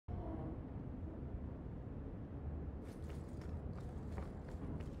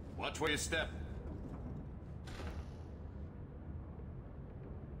Watch where you step.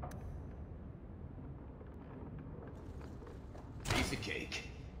 Piece of cake.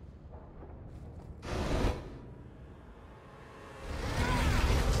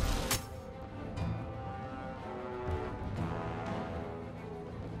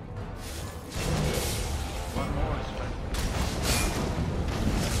 One more, Inspector.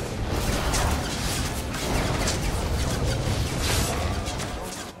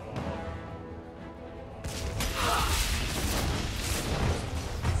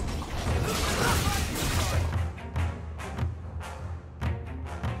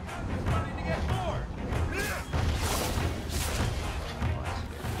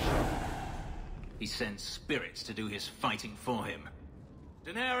 He sends spirits to do his fighting for him.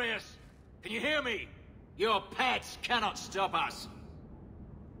 Daenerys, can you hear me? Your pets cannot stop us.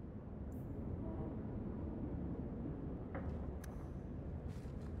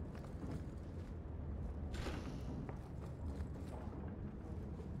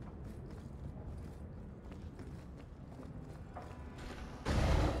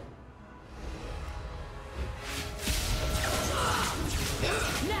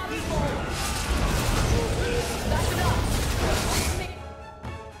 Now we fall. That's enough.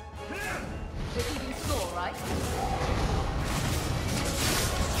 We're keeping score, right?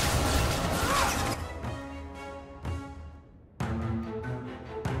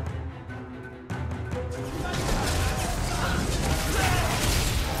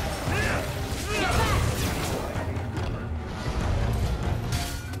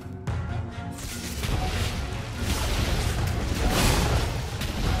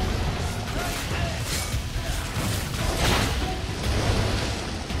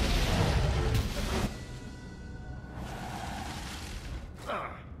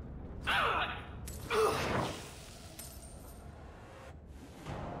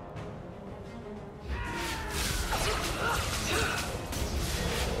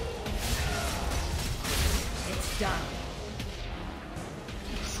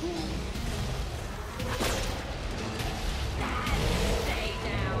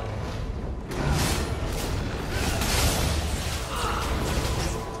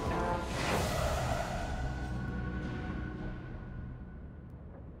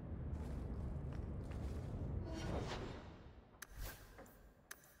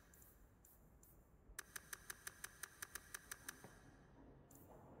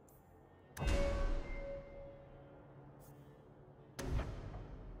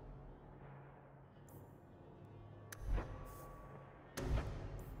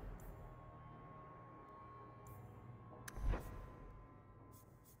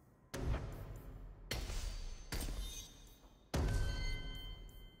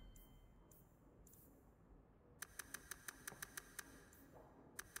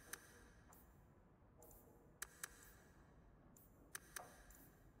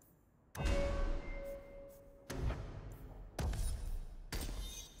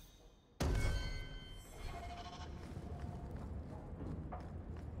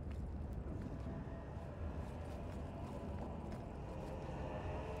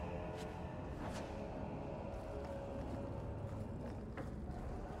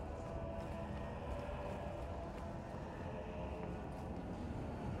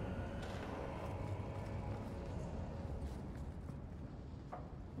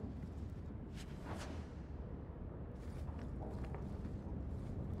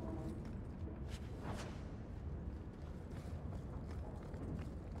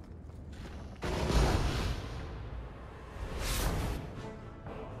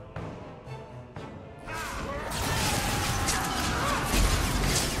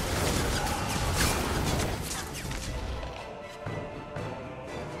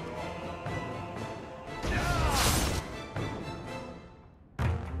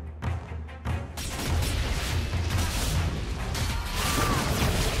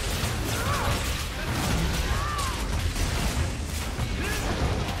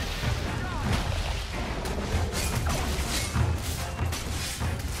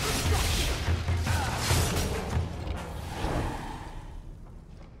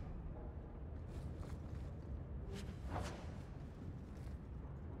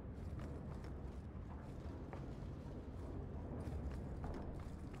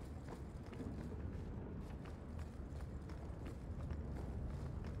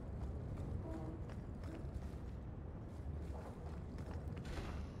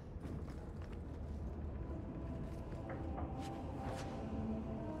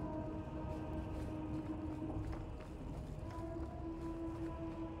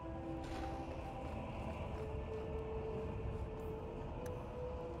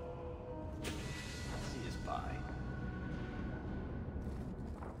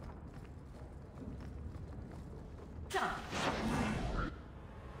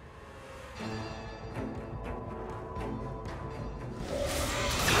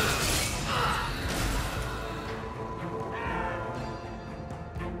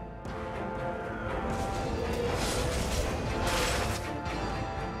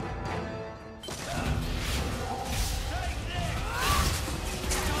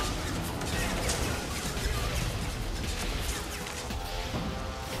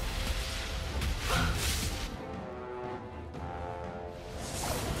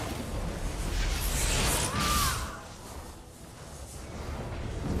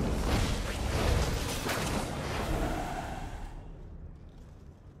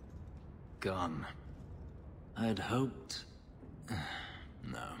 Gone. I'd hoped...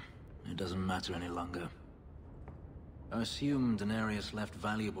 No, it doesn't matter any longer. I assume Denarius left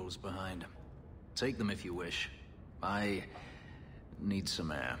valuables behind. Take them if you wish. I need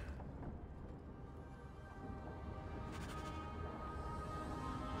some air.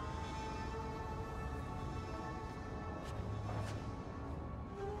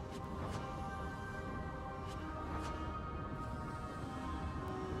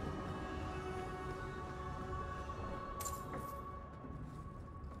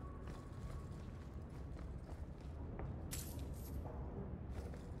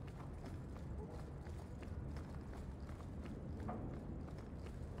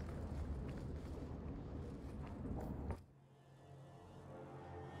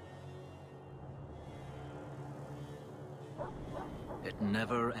 It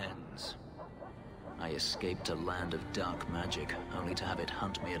never ends. I escaped a land of dark magic, only to have it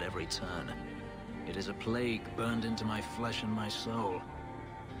hunt me at every turn. It is a plague burned into my flesh and my soul.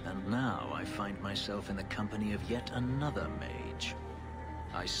 And now I find myself in the company of yet another mage.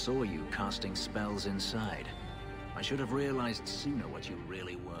 I saw you casting spells inside. I should have realized sooner what you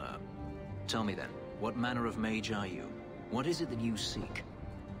really were. Tell me then, what manner of mage are you? What is it that you seek?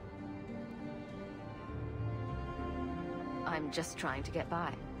 I'm just trying to get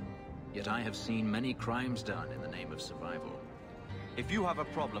by. Yet I have seen many crimes done in the name of survival. If you have a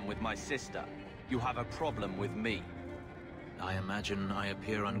problem with my sister, you have a problem with me. I imagine I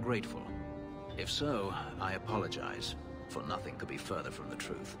appear ungrateful. If so, I apologize, for nothing could be further from the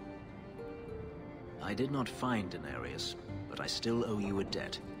truth. I did not find Denarius, but I still owe you a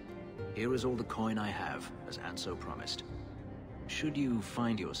debt. Here is all the coin I have, as Anso promised. Should you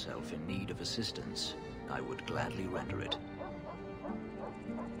find yourself in need of assistance, I would gladly render it.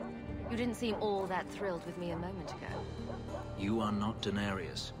 You didn't seem all that thrilled with me a moment ago. You are not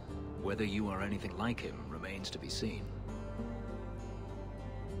Denarius. Whether you are anything like him remains to be seen.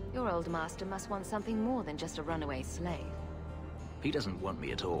 Your old master must want something more than just a runaway slave. He doesn't want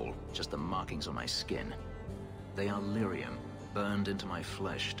me at all, just the markings on my skin. They are lyrium, burned into my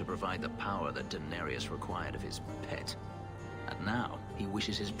flesh to provide the power that Denarius required of his pet. And now, he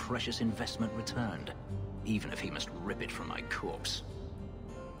wishes his precious investment returned, even if he must rip it from my corpse.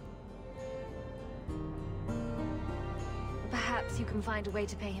 Perhaps you can find a way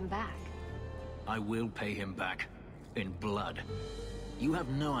to pay him back. I will pay him back. In blood. You have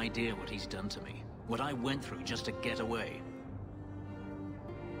no idea what he's done to me. What I went through just to get away.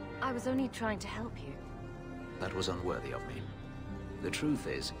 I was only trying to help you. That was unworthy of me. The truth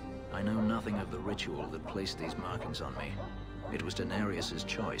is, I know nothing of the ritual that placed these markings on me. It was Denarius's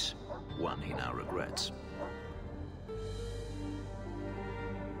choice, one he now regrets.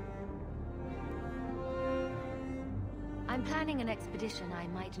 I'm planning an expedition I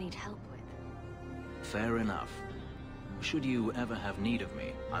might need help with. Fair enough. Should you ever have need of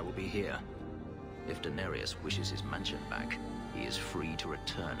me, I will be here. If Denarius wishes his mansion back, he is free to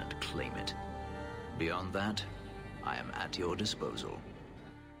return and claim it. Beyond that, I am at your disposal.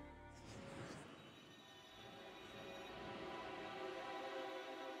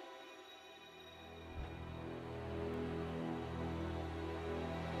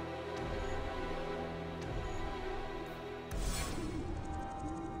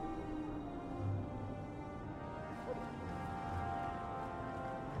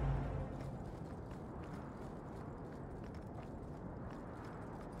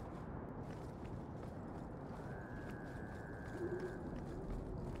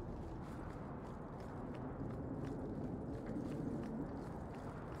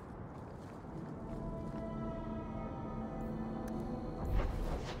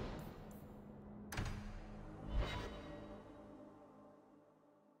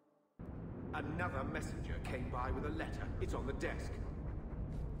 Another messenger came by with a letter. It's on the desk.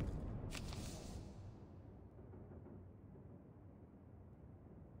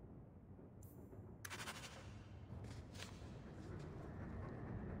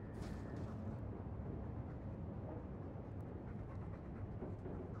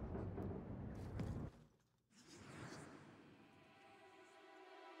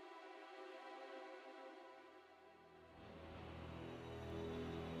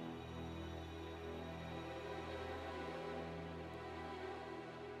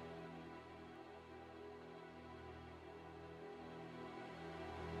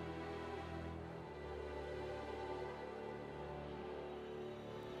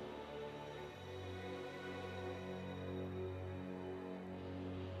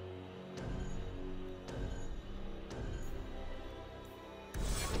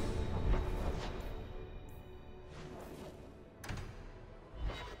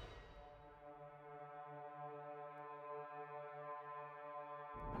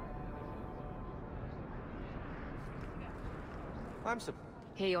 I'm so...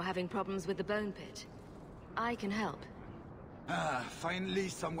 Hear you're having problems with the bone pit. I can help. Ah, finally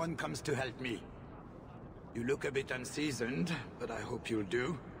someone comes to help me. You look a bit unseasoned, but I hope you'll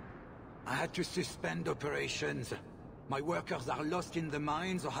do. I had to suspend operations. My workers are lost in the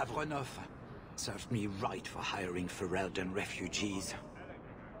mines or have run off. Served me right for hiring Ferelden refugees.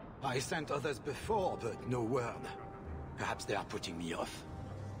 I sent others before, but no word. Perhaps they are putting me off.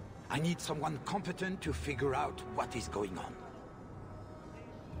 I need someone competent to figure out what is going on.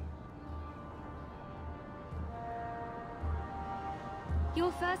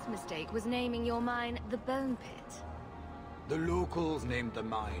 Your first mistake was naming your mine the Bone Pit. The locals named the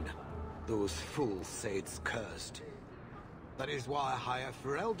mine. Those fools say it's cursed. That is why I hire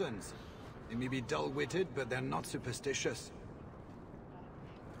Fereldens. They may be dull-witted, but they're not superstitious.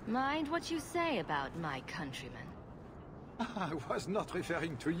 Mind what you say about my countrymen. I was not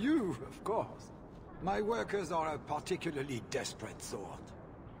referring to you, of course. My workers are a particularly desperate sort.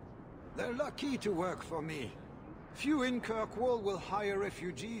 They're lucky to work for me. Few in Kirkwall will hire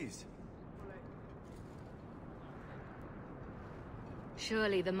refugees.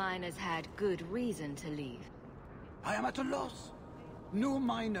 Surely the miners had good reason to leave. I am at a loss. No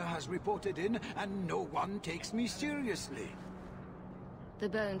miner has reported in, and no one takes me seriously. The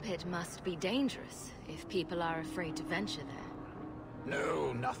Bone Pit must be dangerous, if people are afraid to venture there.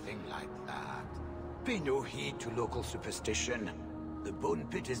 No, nothing like that. Pay no heed to local superstition. The Bone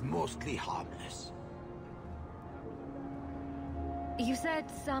Pit is mostly harmless. You said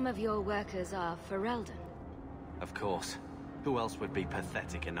some of your workers are Ferelden. Of course. Who else would be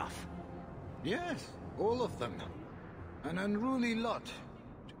pathetic enough? Yes, all of them. An unruly lot,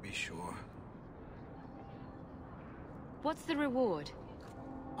 to be sure. What's the reward?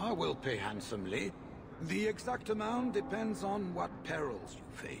 I will pay handsomely. The exact amount depends on what perils you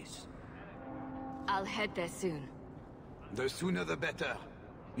face. I'll head there soon. The sooner the better.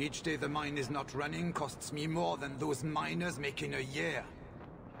 Each day the mine is not running costs me more than those miners make in a year.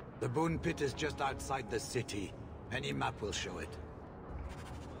 The Bone Pit is just outside the city. Any map will show it.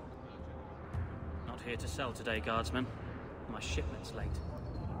 Not here to sell today, guardsman. My shipment's late.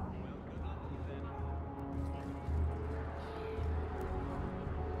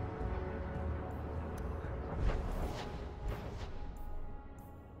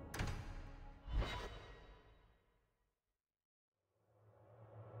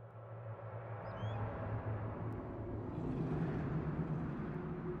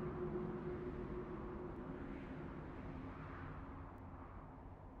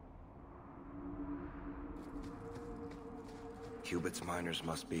 Cubit's miners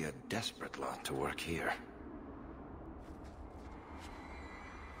must be a desperate lot to work here.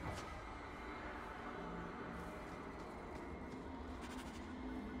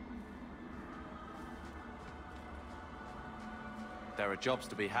 There are jobs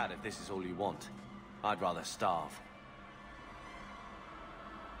to be had if this is all you want. I'd rather starve.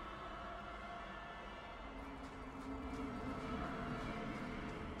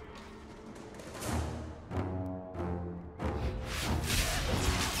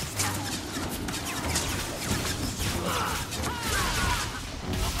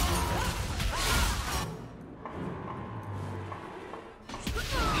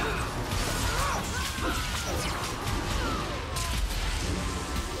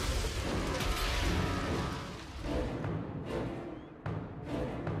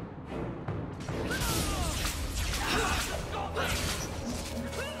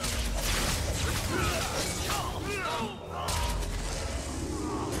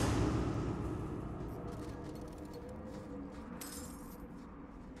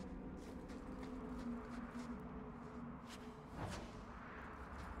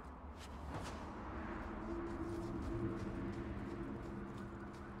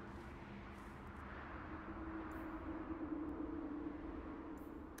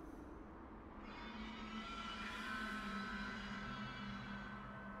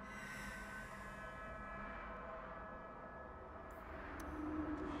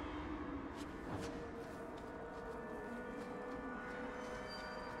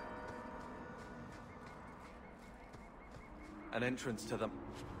 An entrance to them.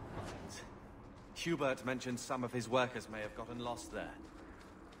 Hubert mentioned some of his workers may have gotten lost there.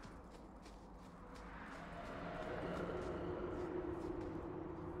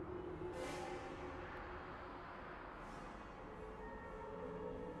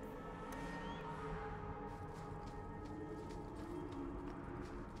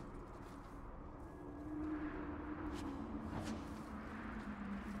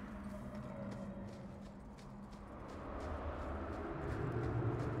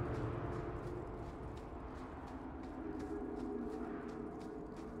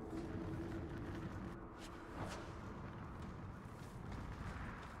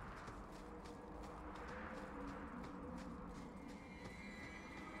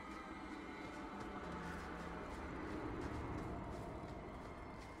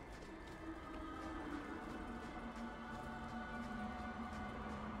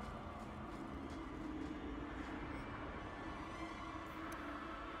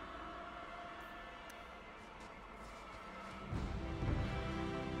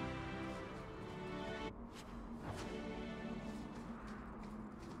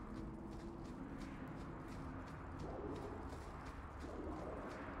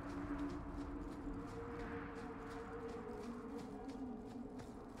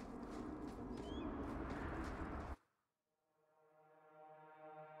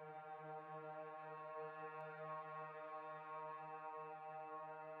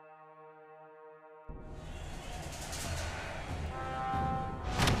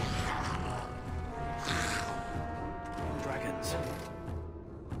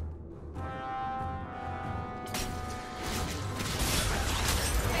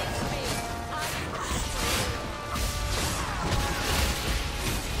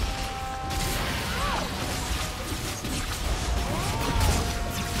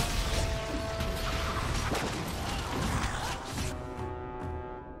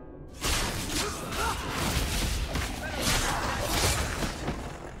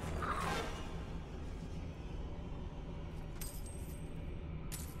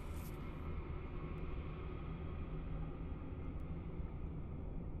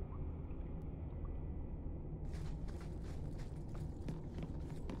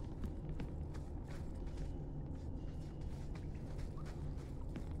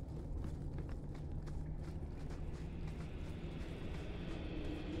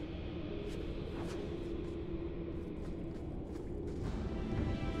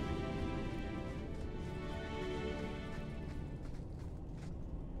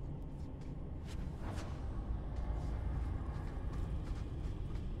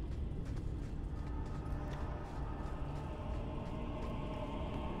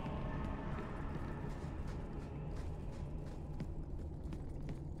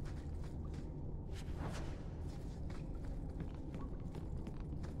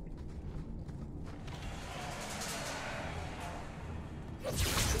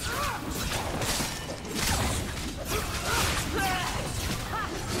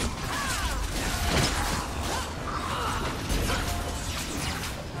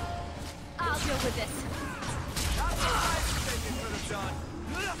 deal with this. That's the right thing you could have done.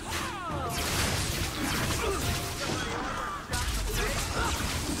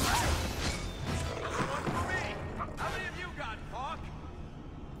 One for me. How many of you got, Hawk?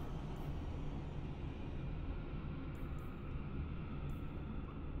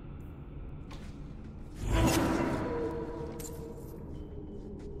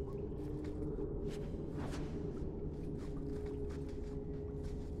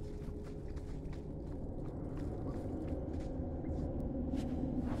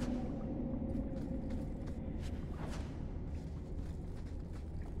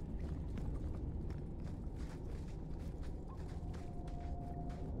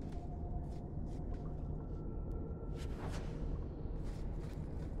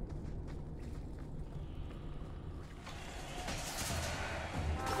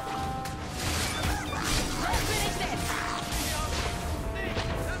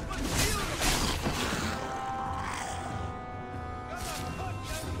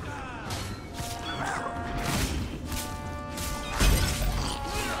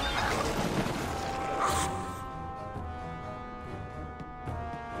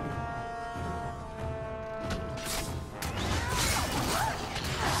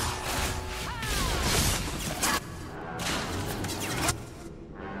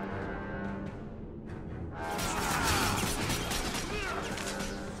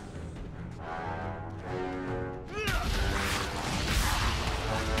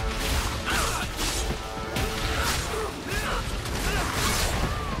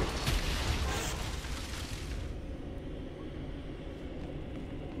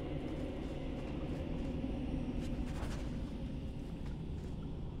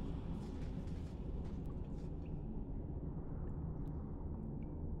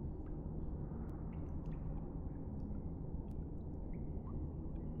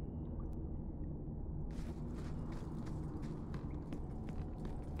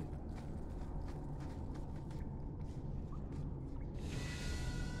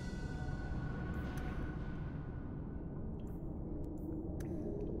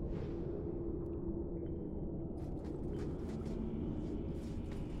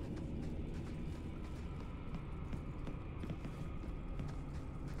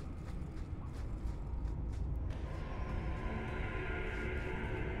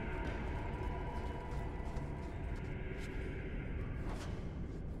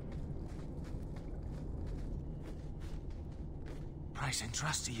 Price and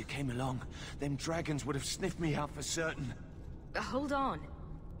Trusty, you came along. Them dragons would have sniffed me out for certain. Hold on.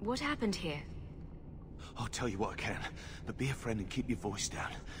 What happened here? I'll tell you what I can, but be a friend and keep your voice down.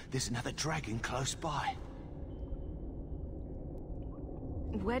 There's another dragon close by.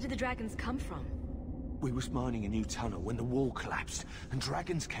 Where did the dragons come from? We was mining a new tunnel when the wall collapsed, and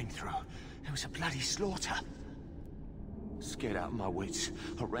dragons came through. It was a bloody slaughter. Scared out of my wits,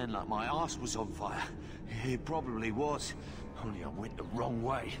 I ran like my arse was on fire. It probably was, only I went the wrong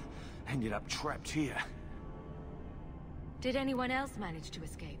way. Ended up trapped here. Did anyone else manage to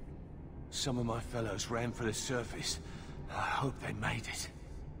escape? Some of my fellows ran for the surface. I hope they made it.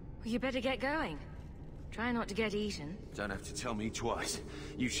 Well, you better get going. Try not to get eaten. Don't have to tell me twice.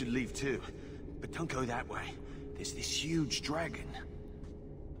 You should leave too. But don't go that way. There's this huge dragon.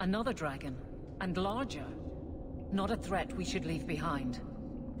 Another dragon, and larger. Not a threat we should leave behind.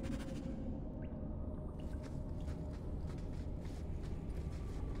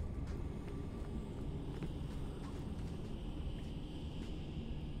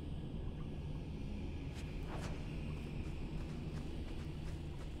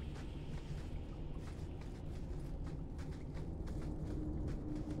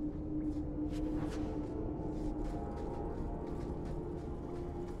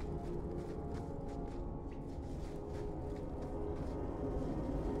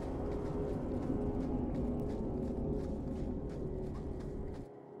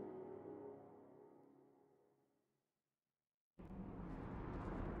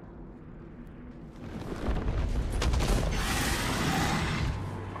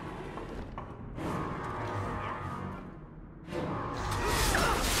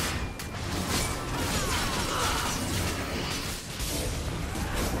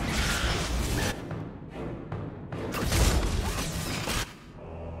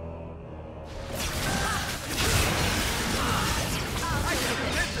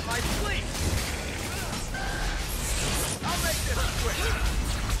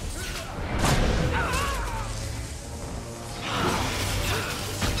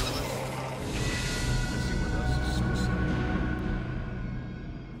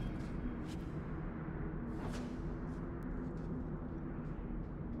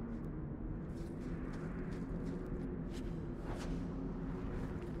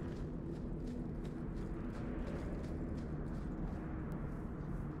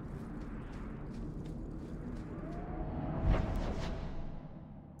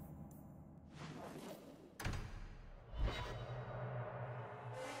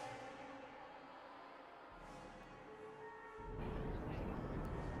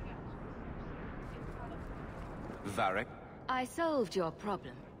 Varric? I solved your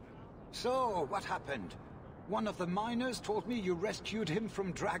problem. So, what happened? One of the miners told me you rescued him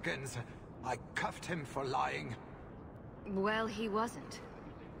from dragons. I cuffed him for lying. Well, he wasn't.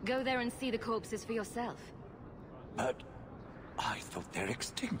 Go there and see the corpses for yourself. But I thought they're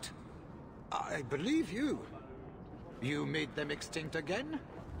extinct. I believe you. You made them extinct again?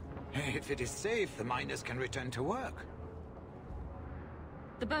 If it is safe, the miners can return to work.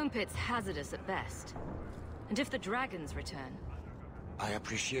 The bone pit's hazardous at best. And if the dragons return... I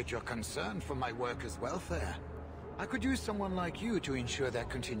appreciate your concern for my workers' welfare. I could use someone like you to ensure their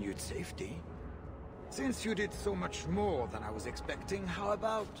continued safety. Since you did so much more than I was expecting, how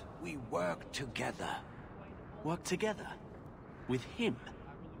about we work together? Work together? With him?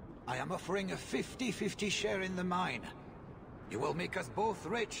 I am offering a 50-50 share in the mine. You will make us both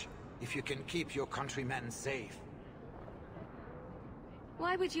rich if you can keep your countrymen safe.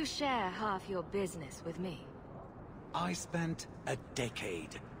 Why would you share half your business with me? I spent a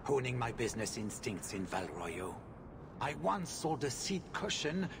decade honing my business instincts in Val Royeaux. I once sold a seat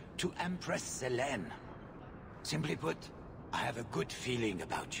cushion to Empress Selene. Simply put, I have a good feeling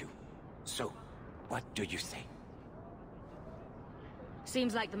about you. So, what do you say?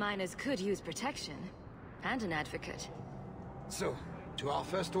 Seems like the miners could use protection. And an advocate. So, to our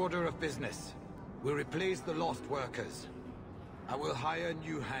first order of business. We'll replace the lost workers. I will hire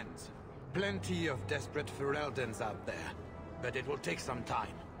new hands. Plenty of desperate Ferelden's out there, but it will take some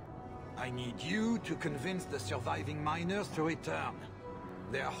time. I need you to convince the surviving miners to return.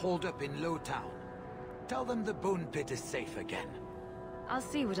 They are holed up in Lowtown. Tell them the bone pit is safe again. I'll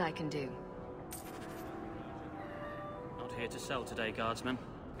see what I can do. Not here to sell today, guardsman.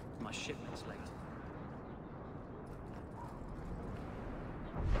 My shipment's late.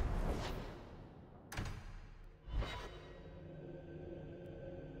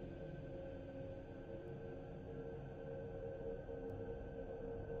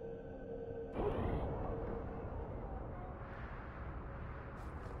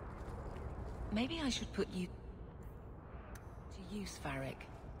 Maybe I should put you to use, Varric.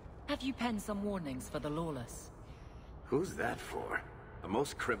 Have you penned some warnings for the lawless? Who's that for? Are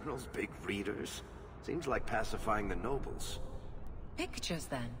most criminals big readers? Seems like pacifying the nobles. Pictures,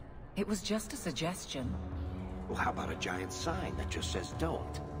 then. It was just a suggestion. Well, how about a giant sign that just says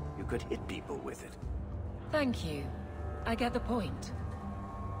don't? You could hit people with it. Thank you. I get the point.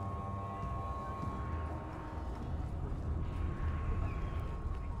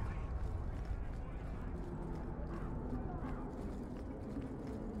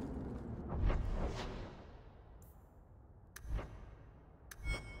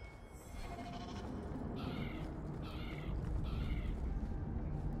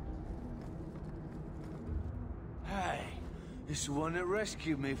 This the one that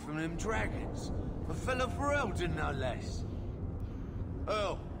rescued me from them dragons. A fellow Ferelden, no less.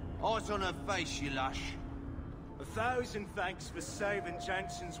 Earl, eyes on her face, you lush. 1,000 thanks for saving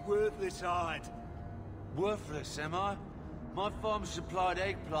Jansen's worthless hide. Worthless, am I? My farm supplied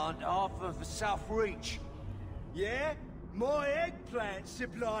eggplant to Arthur for South Reach. Yeah? My eggplant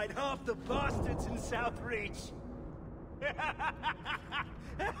supplied half the bastards in South Reach.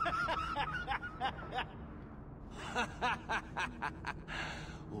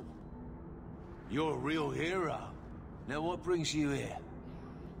 Oh, you're a real hero. Now what brings you here?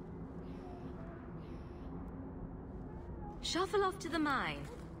 Shuffle off to the mine.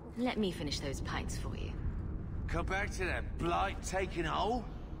 Let me finish those pints for you. Come back to that blight taking hold?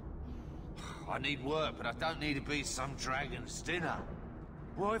 I need work, but I don't need to be some dragon's dinner.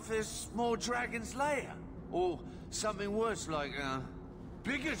 What if there's more dragons later? Or something worse like,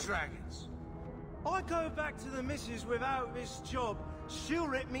 bigger dragons? I go back to the missus without this job. She'll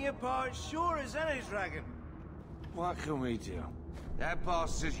rip me apart sure as any dragon. What can we do? That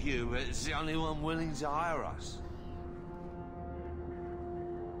bastard Hubert is the only one willing to hire us.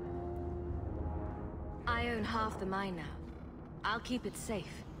 I own half the mine now. I'll keep it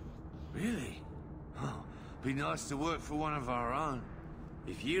safe. Really? Oh, be nice to work for one of our own.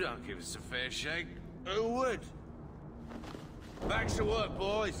 If you don't give us a fair shake, who would? Back to work,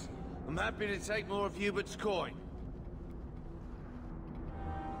 boys. I'm happy to take more of Hubert's coin.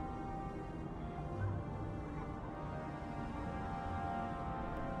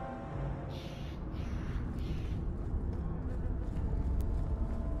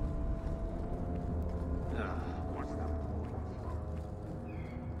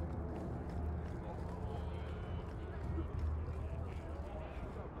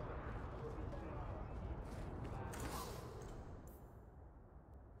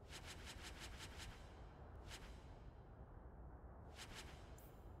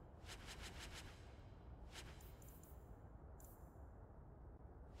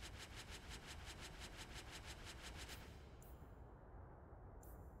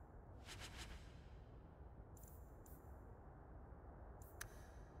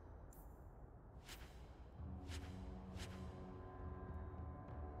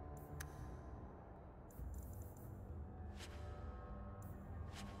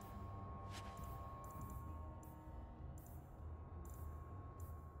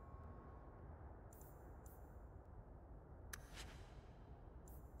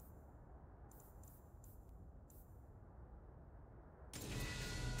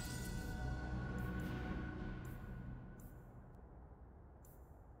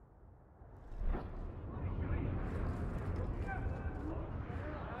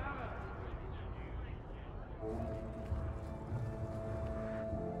 Thank you.